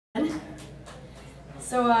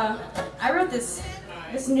So I wrote this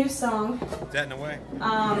new song. That in a way.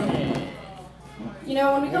 You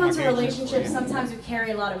know, when we go into relationships, sometimes we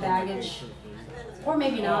carry a lot of baggage. Or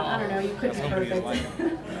maybe not, I don't know, you could be perfect.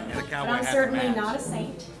 But I'm certainly not a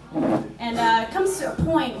saint. And it comes to a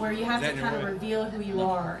point where you have to kind of reveal who you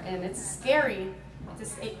are, and it's scary.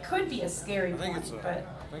 It could be a scary point, but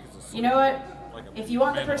you know what? If you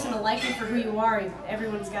want the person to like you for who you are,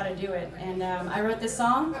 everyone's got to do it. And I wrote this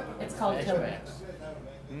song, it's called Killer.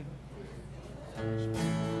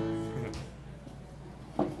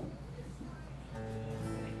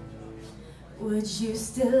 Would you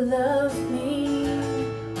still love me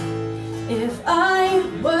if I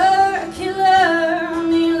were a killer? I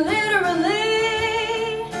mean,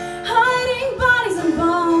 literally hiding bodies and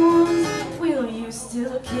bones. Will you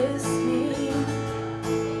still kiss me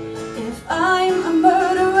if I'm a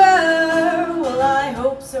murderer? Well, I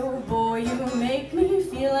hope so, boy. You make me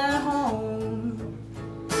feel at home.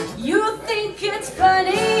 You think it's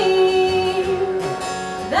funny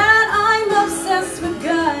that I'm obsessed with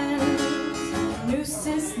guns,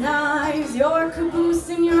 nooses, knives, your caboose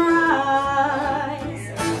in your eyes.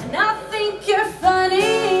 And I think you're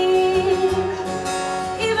funny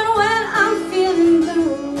even when I'm feeling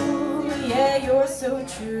blue. Yeah, you're so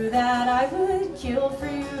true that I would kill for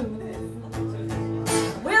you.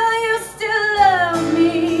 Will you still love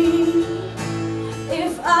me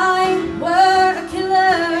if I were a killer?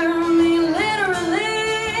 I mean,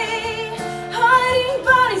 literally hiding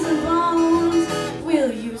bodies and bones.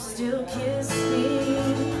 Will you still kiss me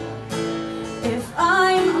if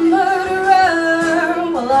I'm a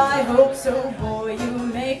murderer? Well, I hope so, boy. You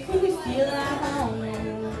make me feel at home.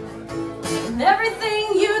 And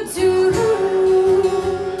everything you do,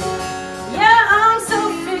 yeah, I'm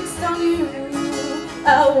so fixed on you.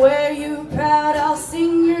 I'll wear you proud, I'll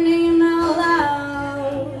sing your name out loud.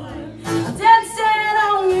 I'm dead set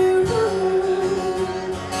on you.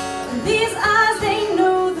 And these eyes, they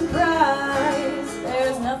know the price.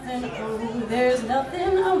 There's nothing, oh, there's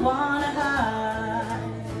nothing I wanna hide.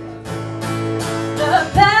 The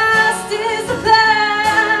past is the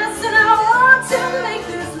past, and I want to make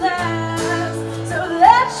this last. So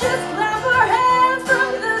let's just clap our hands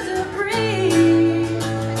from the debris.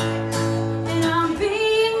 And I'm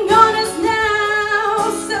being honest now,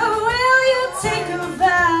 so will you take a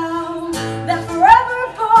vow that forever,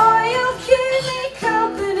 boy, you'll keep me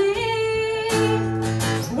company?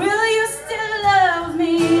 Will you still love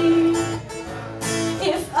me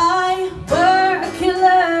if I were a killer?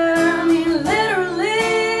 I mean, literally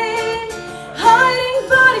hiding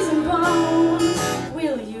bodies and bones.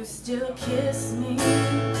 Will you still kiss me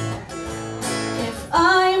if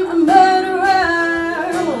I'm a murderer?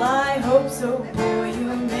 Well, I hope so, boy.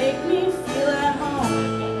 You make me feel at home.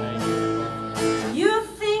 You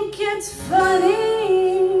think it's funny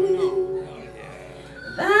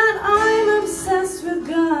that I'm obsessed with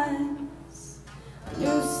guns,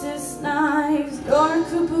 nooses, knives, your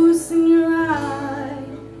caboose in your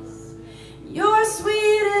eyes. You're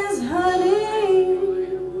sweet as honey.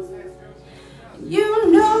 You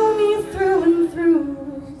know me through and through.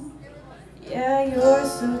 Yeah, you're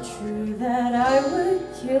so true that I would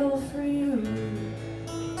kill for you.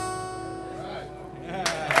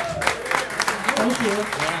 Thank you.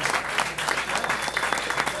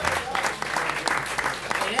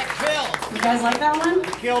 Hey, that killed. You guys like that one?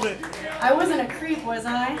 Killed it. I wasn't a creep, was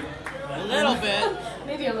I? A little bit.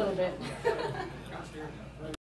 Maybe a little bit.